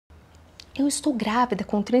Eu estou grávida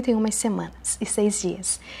com 31 semanas e 6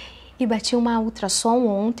 dias. E bati uma ultrassom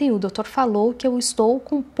ontem e o doutor falou que eu estou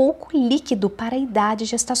com pouco líquido para a idade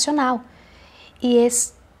gestacional. E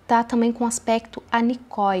está também com aspecto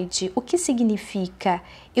anicoide. O que significa?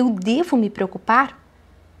 Eu devo me preocupar?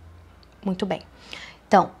 Muito bem.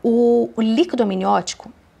 Então, o líquido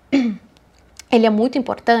amniótico, ele é muito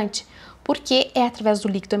importante porque é através do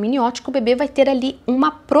líquido amniótico o bebê vai ter ali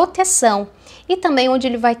uma proteção e também onde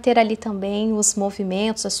ele vai ter ali também os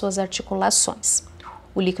movimentos, as suas articulações.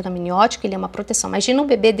 O líquido amniótico, ele é uma proteção. Imagina um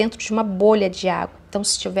bebê dentro de uma bolha de água. Então,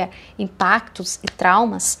 se tiver impactos e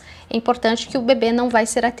traumas, é importante que o bebê não vai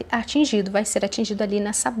ser atingido, vai ser atingido ali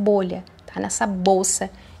nessa bolha, tá? Nessa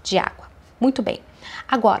bolsa de água. Muito bem.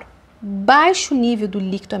 Agora, baixo nível do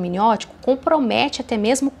líquido amniótico compromete até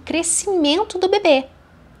mesmo o crescimento do bebê,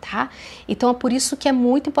 tá? Então, é por isso que é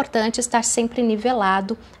muito importante estar sempre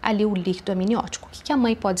nivelado ali o líquido amniótico. O que a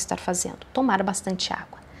mãe pode estar fazendo? Tomar bastante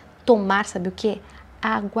água. Tomar, sabe o quê?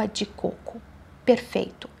 Água de coco,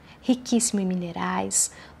 perfeito, riquíssimo em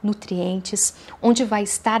minerais, nutrientes, onde vai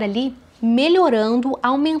estar ali melhorando,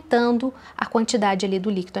 aumentando a quantidade ali do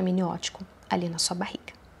líquido amniótico ali na sua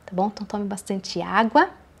barriga, tá bom? Então tome bastante água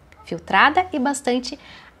filtrada e bastante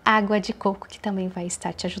água de coco que também vai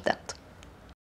estar te ajudando.